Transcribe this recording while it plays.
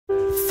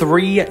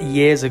3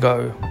 years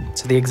ago,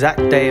 to the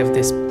exact day of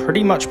this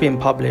pretty much being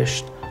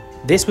published,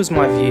 this was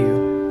my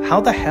view. How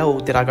the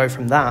hell did I go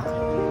from that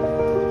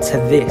to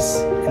this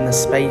in the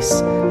space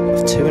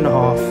of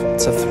 2.5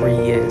 to 3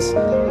 years?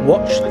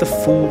 Watch the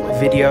full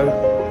video.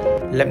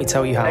 Let me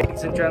tell you how.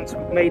 Ladies and gents,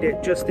 we've made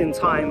it just in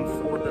time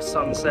for the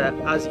sunset.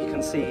 As you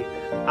can see,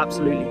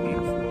 absolutely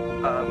beautiful.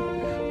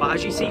 But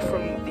as you see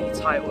from the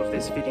title of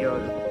this video,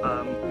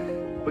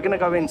 we're gonna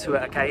go into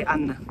it, okay?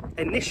 And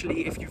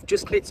initially, if you've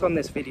just clicked on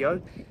this video,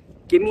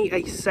 give me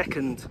a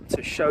second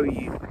to show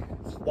you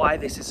why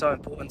this is so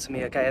important to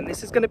me, okay? And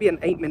this is gonna be an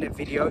 8-minute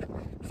video.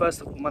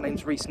 First of all, my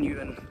name's Reese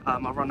Newton. I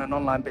run an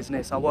online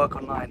business, I work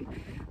online.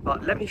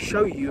 But let me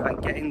show you and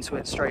get into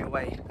it straight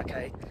away,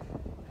 okay?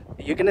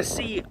 You're gonna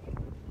see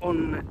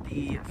on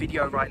the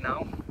video right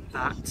now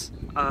that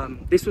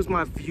this was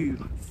my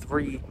view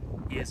 3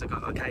 years ago,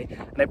 okay?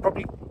 And it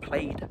probably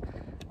played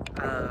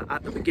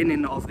at the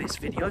beginning of this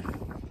video.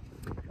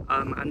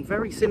 And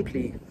very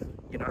simply,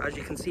 you know, as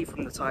you can see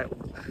from the title,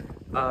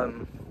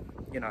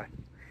 you know,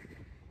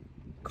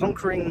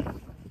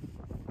 conquering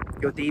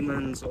your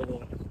demons,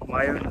 or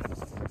my own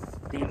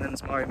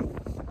demons, my own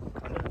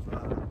kind of,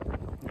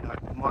 you know,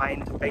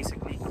 mind,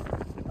 basically,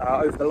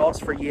 over the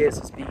last 3 years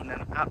has been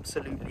an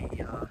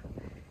absolutely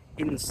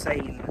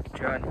insane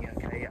journey,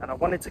 okay? And I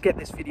wanted to get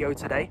this video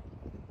today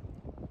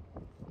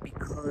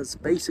because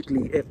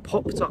basically it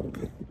popped up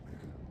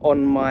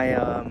on my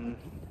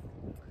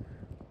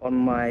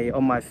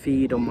on my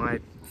feed, on my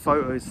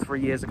photos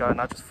 3 years ago,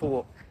 and I just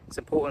thought it's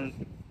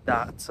important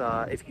that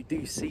if you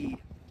do see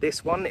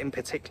this one in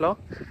particular,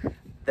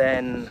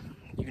 then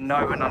you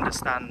know and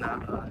understand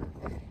that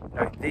you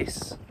know,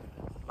 this,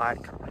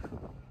 like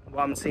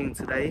what I'm seeing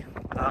today,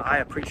 I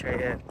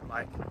appreciate it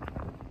like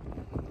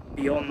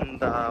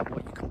beyond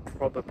what you can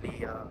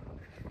probably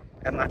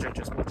imagine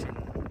just watching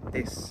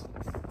this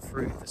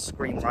through the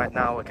screen right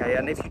now, okay?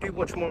 And if you do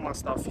watch more of my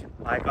stuff,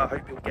 like, I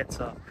hope you'll get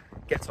to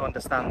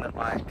understand that,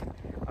 like,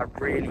 I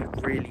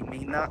really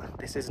mean that.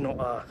 This is not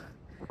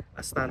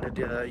a standard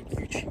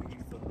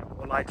YouTube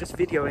or like just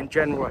video in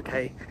general,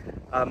 okay?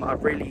 I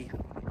really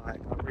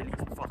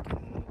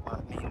fucking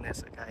mean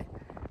this, okay?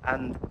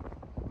 And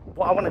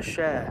what I want to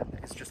share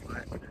is just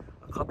like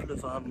a couple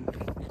of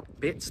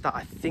bits that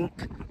I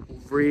think will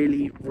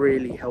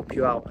really help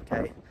you out,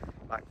 okay?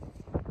 Like,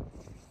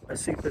 are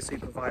super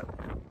vital.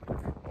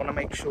 I want to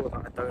make sure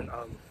that I don't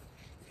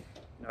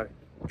you know,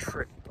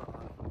 trip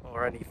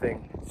or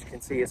anything. As you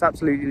can see, it's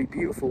absolutely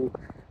beautiful,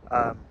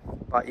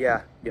 but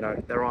yeah, you know,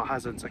 there are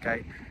hazards,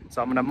 okay?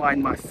 So I'm going to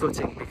mind my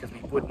footing because we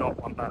would not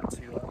want that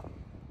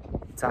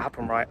to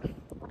happen, right?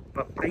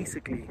 But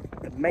basically,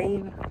 the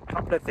main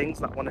couple of things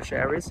that I want to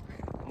share is,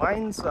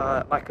 mine's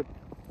like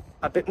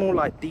a bit more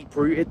like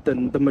deep-rooted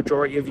than the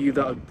majority of you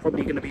that are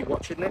probably going to be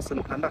watching this,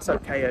 and that's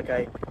okay,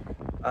 okay?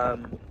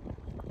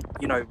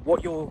 You know,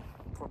 what you're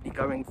probably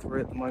going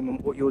through at the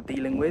moment, what you're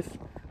dealing with,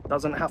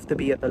 doesn't have to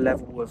be at the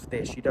level of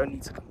this. You don't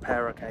need to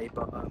compare, okay?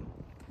 But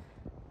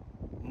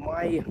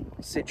my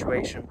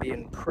situation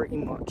being pretty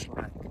much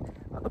like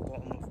at the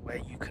bottom of where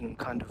you can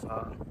kind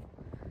of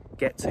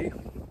get to,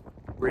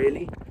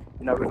 really,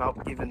 you know,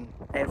 without giving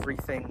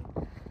everything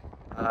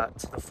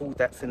to the full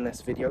depth in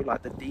this video,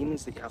 like the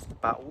demons that you have to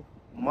battle.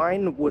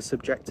 Mine was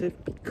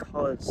subjective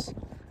because,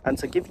 and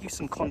to give you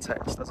some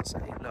context, as I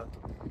say, look,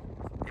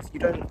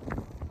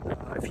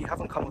 if you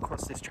haven't come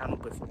across this channel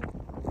before,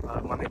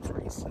 my name's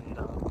Reese, and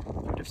you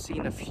would have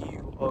seen a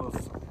few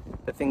of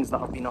the things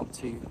that I've been up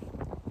to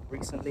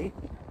recently.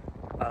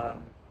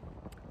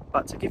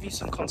 But to give you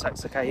some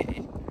context, okay,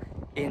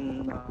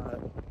 in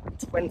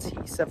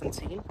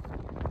 2017,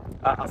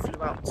 I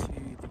flew out to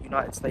the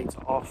United States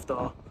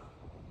after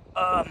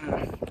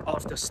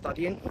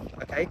studying,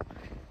 okay?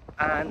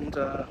 And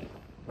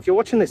if you're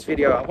watching this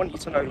video, I want you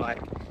to know,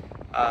 like,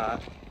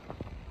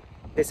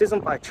 this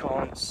isn't by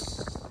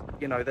chance.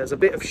 You know, there's a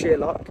bit of sheer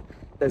luck,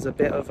 there's a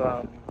bit of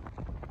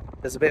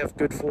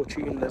good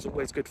fortune, there's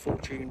always good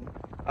fortune,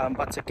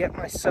 but to get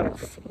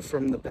myself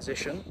from the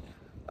position,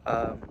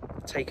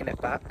 taking it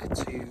back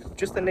to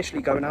just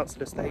initially going out to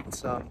the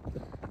States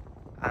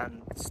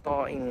and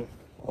starting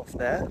off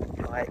there,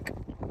 like,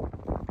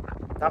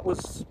 that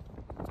was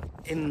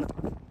in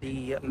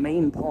the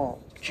main part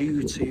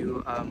due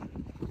to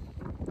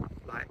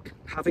like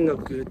having a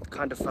good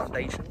kind of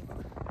foundation,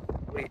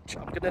 which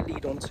I'm going to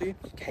lead on to,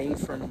 came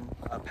from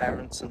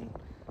parents and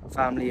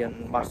family,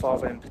 and my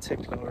father in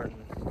particular, and,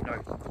 you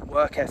know, the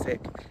work ethic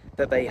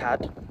that they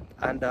had.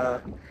 And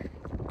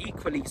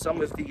equally,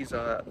 some of these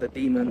the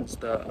demons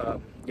that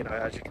you know,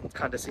 as you can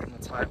kind of see in the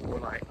title,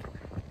 like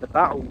the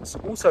battles,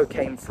 also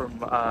came from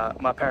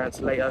my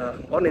parents later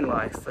on in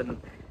life.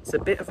 And it's a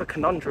bit of a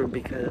conundrum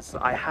because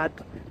I had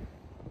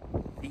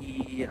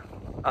the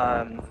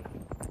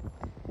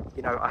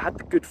you know, I had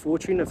the good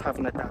fortune of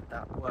having a dad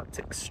that worked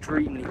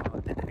extremely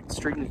hard, did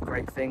extremely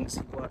great things.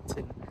 He worked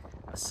in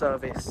a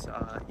service,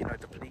 you know,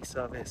 the police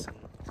service,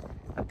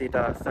 and did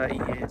 30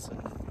 years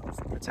of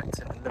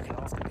protecting and looking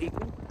after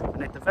people.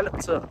 And it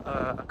developed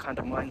a kind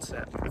of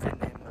mindset within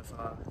him of,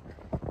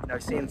 you know,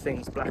 seeing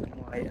things black and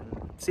white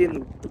and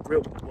seeing the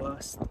real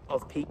worst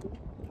of people,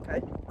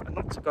 okay? And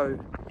not to go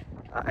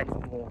any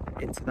more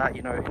into that,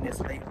 you know, in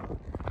his later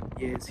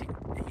years, he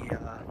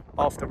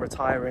after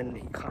retiring,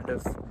 he kind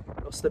of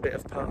lost a bit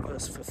of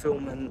purpose,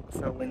 fulfillment,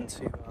 fell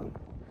into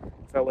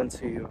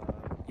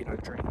you know,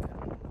 drink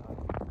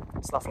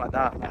and stuff like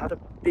that. And I had a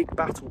big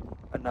battle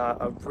and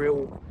a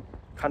real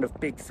kind of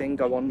big thing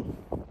go on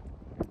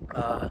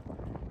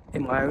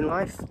in my own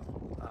life,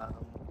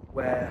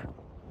 where,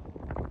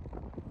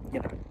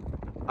 you know,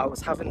 I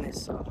was having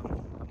this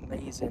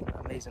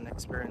amazing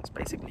experience,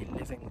 basically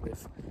living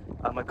with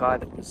a guy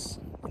that was,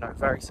 you know,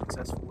 very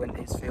successful in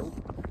his field,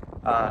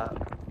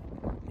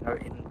 you know,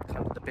 in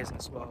kind of the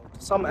business world.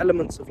 Some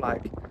elements of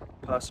like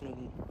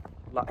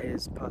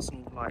his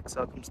personal like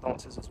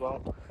circumstances as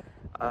well.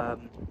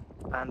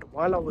 And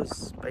while I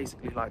was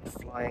basically like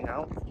flying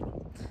out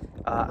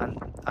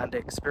and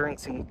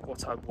experiencing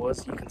what I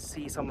was, you can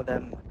see some of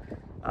them.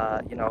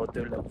 You know, I'll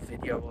do a little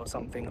video or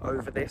something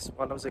over this.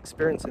 While I was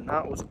experiencing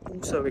that, I was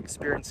also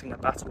experiencing a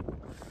battle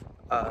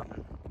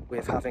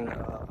with having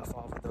a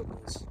father that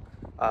was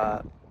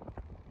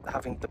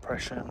having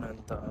depression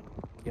and,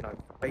 you know,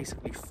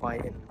 basically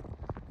fighting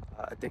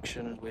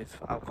addiction with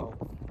alcohol,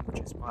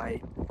 which is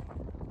why,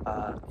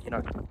 you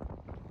know,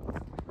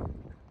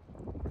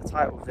 the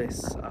title of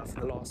this for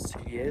the last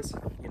 2 years,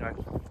 you know,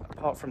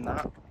 apart from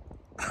that,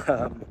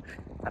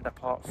 and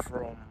apart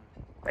from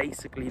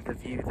basically the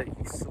view that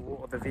you saw,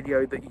 or the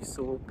video that you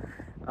saw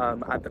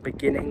at the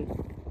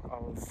beginning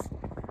of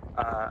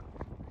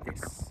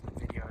this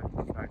video,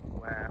 you know,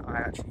 where I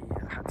actually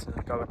had to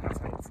go and have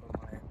help for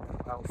my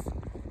mental health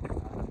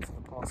for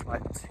the past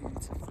like 2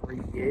 to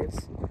 3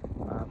 years.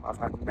 I've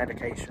had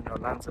medication,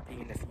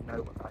 olanzapine, if you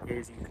know what that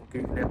is, you can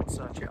Google it or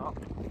search it up.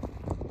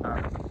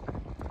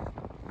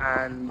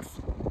 And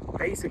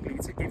basically,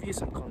 to give you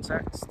some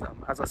context,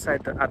 as I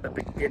said at the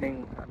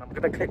beginning, and I'm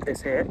going to click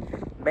this here,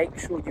 make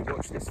sure you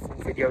watch this full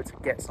video to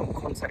get some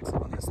context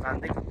and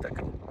understanding that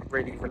can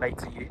really relate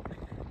to you.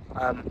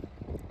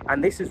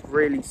 And this is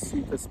really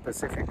super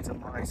specific to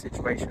my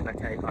situation,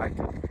 okay? Like,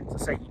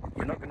 as I say,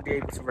 you're not going to be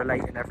able to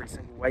relate in every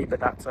single way, but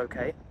that's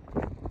okay.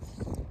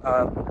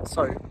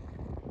 So,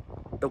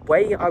 the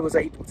way I was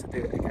able to do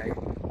it, okay?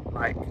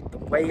 Like, the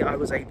way I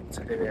was able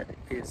to do it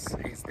is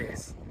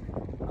this.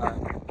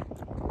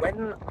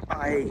 When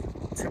I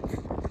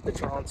took the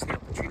chance, the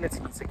opportunity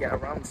to get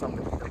around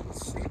somebody that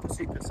was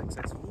super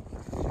successful,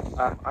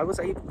 I was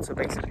able to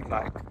basically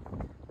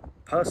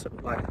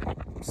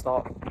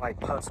start my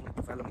personal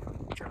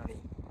development journey.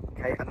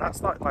 Okay, and that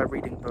started by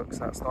reading books.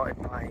 That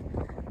started by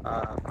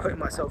putting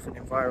myself in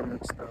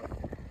environments that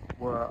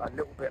were a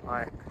little bit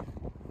like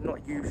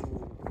not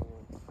usual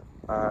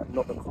or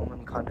not the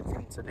common kind of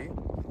thing to do.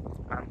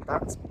 And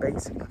that's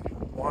basically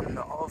one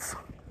of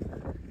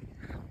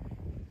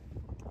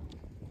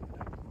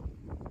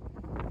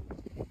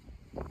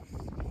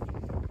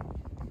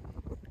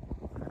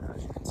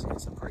as you can see,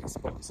 it's a pretty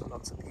spot, so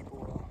lots of people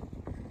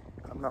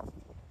are coming up.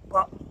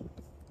 But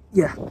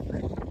yeah,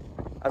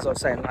 as I was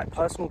saying, like,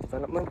 personal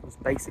development was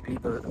basically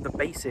the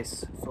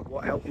basis for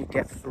what helped me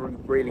get through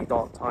really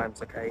dark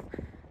times, okay?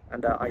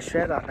 And I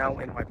share that now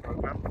in my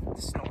program.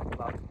 This is not a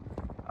plug.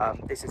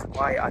 This is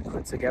why I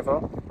put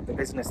together the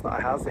business that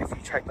I have. If you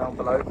check down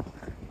below,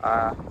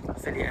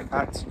 Affiliate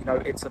Impact, you know,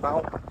 it's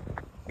about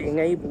being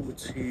able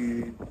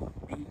to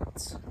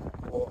beat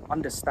or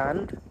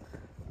understand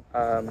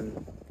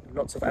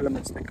lots of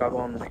elements that go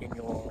on in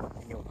your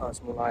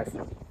personal life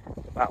and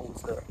the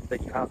battles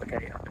that you have,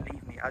 okay? And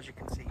believe me, as you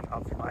can see,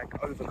 I've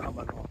like overcome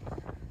a lot.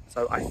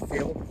 So I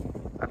feel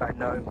and I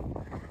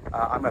know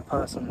I'm a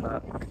person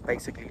that can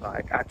basically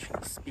like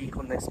actually speak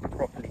on this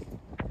properly.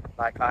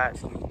 Like, I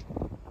actually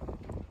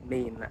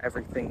mean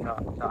everything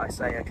that I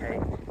say, okay?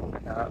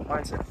 And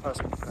mindset and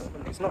personal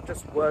development, it's not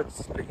just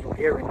words that you're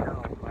hearing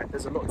now, like,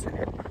 there's a lot to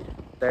it.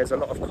 There's a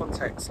lot of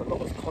context, a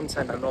lot of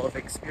content, a lot of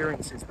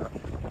experiences that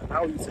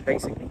allow you to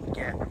basically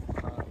get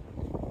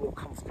more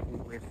comfortable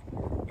with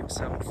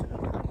yourself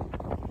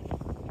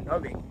and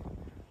knowing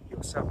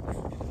yourself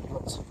in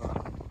lots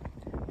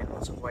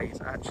of ways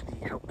actually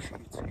helps you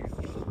to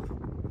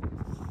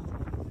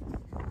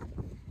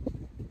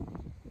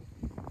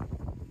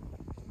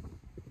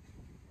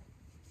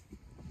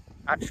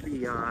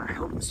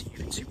helps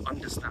you to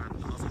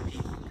understand other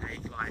people, okay?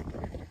 Like,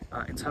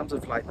 in terms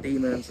of like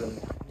demons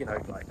and, you know,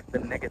 like the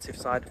negative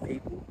side of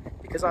people,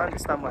 because I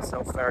understand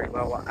myself very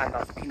well and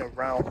I've been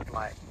around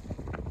like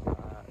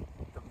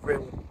the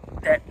real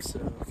depths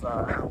of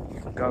how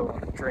you can go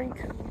on and drink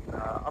and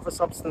other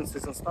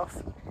substances and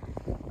stuff.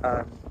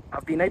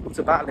 I've been able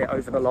to battle it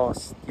over the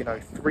last, you know,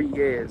 3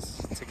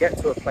 years to get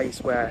to a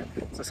place where,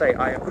 to say,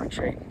 I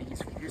appreciate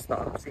these views that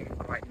I'm seeing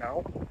right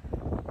now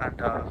and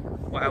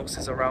what else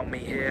is around me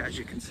here, as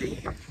you can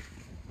see.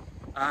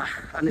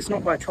 And it's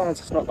not by chance,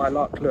 it's not by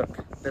luck.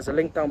 Look, there's a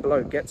link down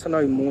below. Get to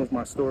know more of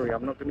my story.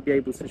 I'm not going to be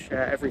able to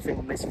share everything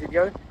in this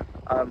video.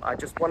 I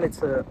just wanted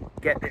to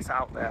get this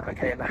out there,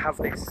 okay, and have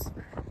this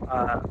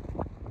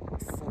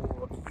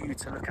for you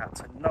to look at,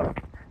 to know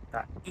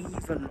that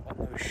even on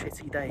those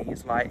shitty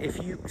days, like,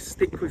 if you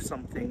stick with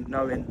something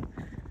knowing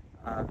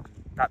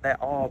that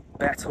there are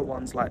better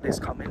ones like this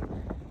coming,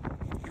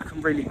 you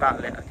can really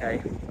battle it,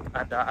 okay?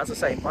 And as I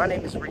say, my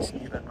name is Reese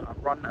Newman. I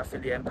run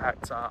Affiliate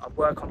Impact. I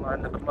work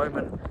online at the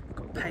moment.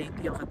 Got paid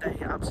the other day.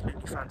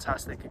 Absolutely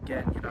fantastic.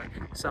 Again, you know,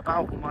 it's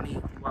about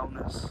money,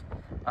 wellness,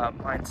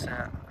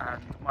 mindset,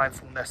 and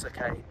mindfulness,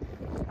 okay?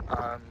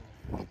 And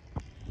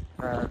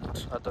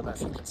I don't know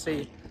if you can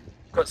see,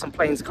 got some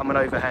planes coming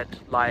overhead.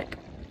 Like,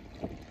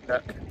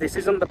 look, this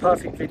isn't the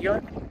perfect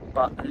video,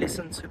 but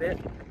listen to it.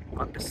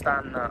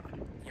 Understand that,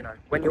 you know,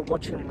 when you're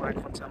watching my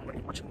content, when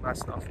you're watching my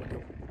stuff, when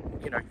you're,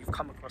 you know, you've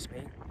come across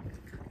me,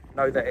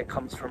 know that it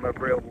comes from a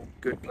real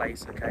good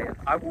place, okay? And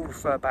I will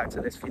refer back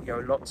to this video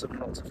lots and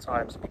lots of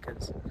times,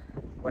 because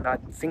when I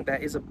think there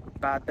is a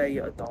bad day,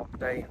 a dark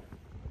day,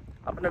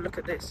 I'm going to look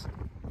at this,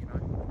 you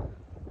know?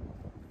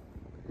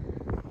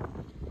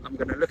 I'm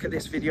going to look at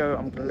this video,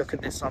 I'm going to look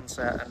at this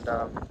sunset,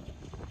 and,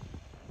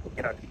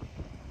 you know,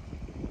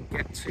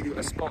 get to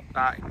a spot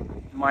that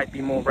might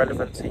be more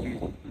relevant to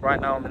you.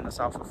 Right now I'm in the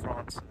south of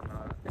France,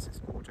 and this is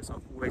gorgeous.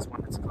 I've always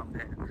wanted to come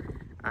here,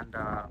 and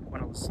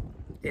when I was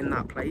in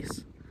that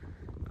place,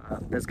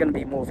 there's going to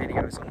be more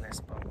videos on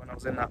this, but when I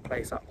was in that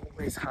place, I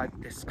always had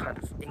this kind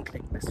of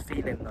inkling, this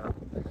feeling that,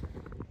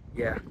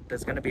 yeah,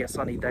 there's going to be a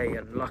sunny day.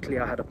 And luckily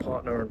I had a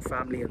partner and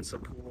family and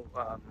support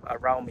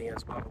around me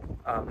as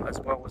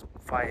well as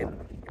fighting,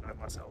 you know,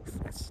 myself.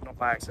 It's not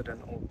by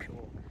accident or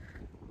pure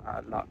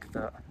luck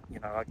that, you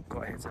know, I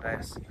got here today,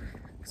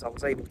 because I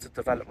was able to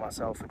develop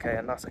myself, okay?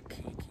 And that's a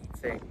key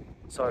thing.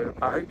 So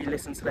I hope you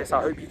listen to this.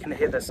 I hope you can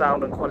hear the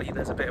sound and quality.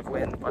 There's a bit of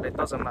wind, but it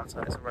doesn't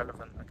matter, it's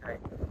irrelevant, okay?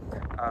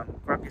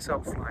 Grab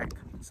yourself like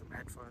some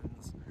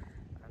headphones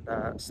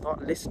and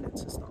start listening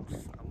to stuff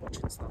and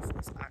watching stuff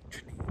that's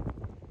actually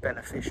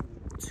beneficial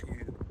to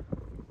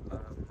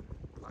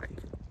like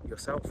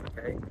yourself,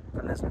 okay?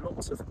 And there's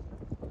lots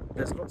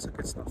of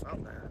good stuff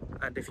out there,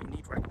 and if you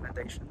need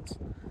recommendations,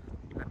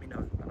 let me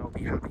know and I'll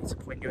be happy to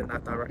point you in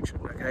that direction,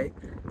 okay?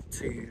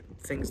 To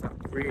things that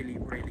really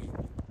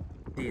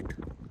did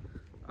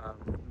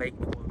make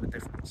more of a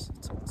difference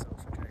to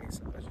myself, okay?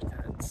 So as you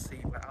can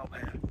see, we're out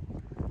here.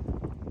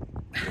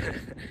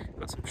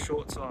 Got some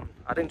shorts on.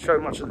 I didn't show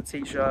much of the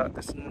t-shirt.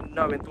 There's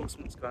no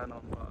endorsements going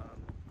on, but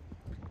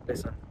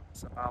listen,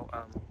 it's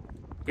about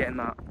getting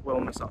that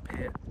wellness up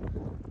here,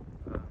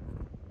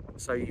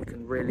 so you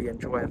can really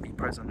enjoy and be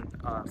present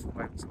for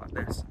moments like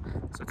this.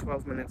 So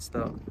 12 minutes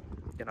that,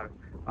 you know,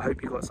 I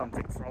hope you got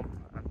something from,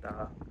 and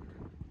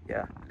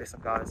yeah, listen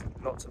guys,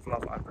 lots of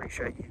love. I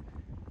appreciate you.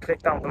 Click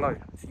down below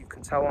if you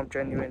can tell I'm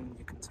genuine.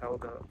 You can tell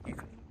that you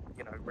can,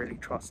 you know, really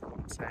trust that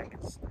what I'm saying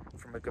is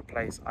from a good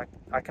place.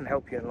 I can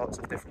help you in lots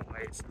of different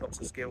ways,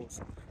 lots of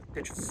skills,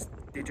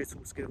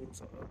 digital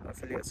skills,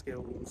 affiliate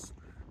skills,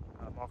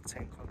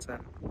 marketing,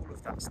 content, all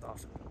of that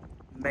stuff.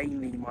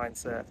 Mainly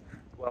mindset,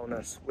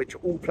 wellness, which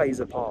all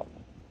plays a part,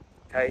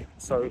 okay?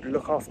 So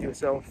look after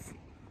yourself,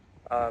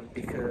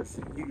 because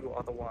you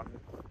are the one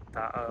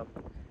that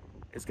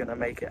is going to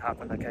make it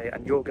happen, okay?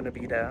 And you're going to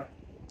be there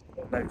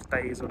on those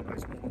days, on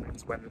those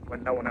mornings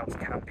when no one else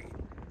can be.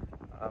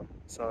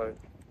 So,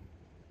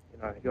 you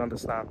know, you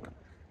understand.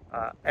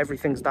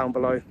 Everything's down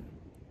below.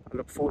 I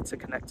look forward to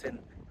connecting.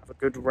 Have a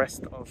good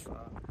rest of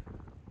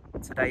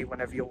today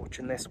whenever you're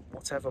watching this,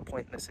 whatever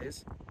point this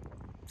is.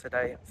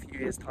 Today, a few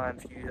years time,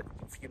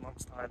 a few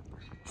months time,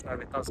 just know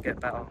it does get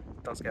better,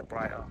 it does get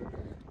brighter.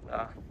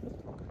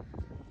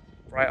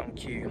 Right on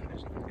cue,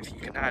 if you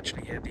can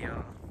actually hear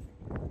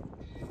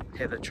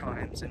the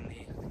chimes in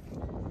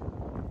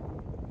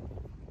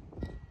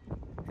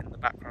the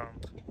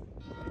background.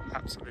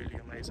 Absolutely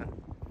amazing.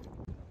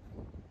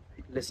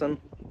 Listen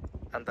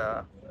and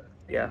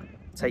yeah,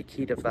 take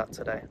heed of that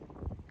today,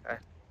 okay?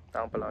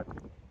 Down below.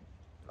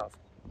 Love.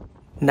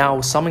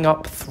 Now, summing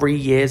up 3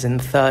 years in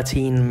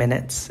 13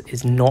 minutes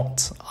is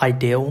not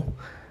ideal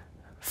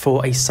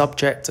for a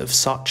subject of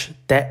such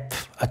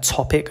depth, a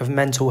topic of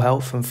mental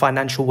health and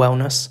financial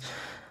wellness.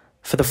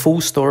 For the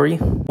full story,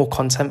 more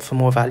content for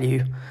more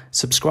value,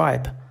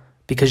 subscribe,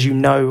 because you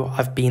know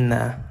I've been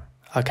there,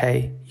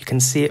 okay? You can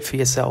see it for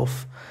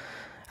yourself.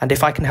 And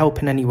if I can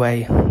help in any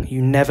way,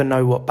 you never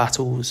know what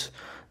battles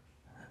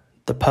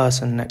the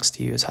person next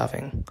to you is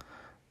having.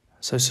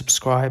 So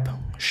subscribe,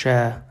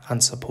 share,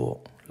 and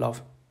support.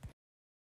 Love.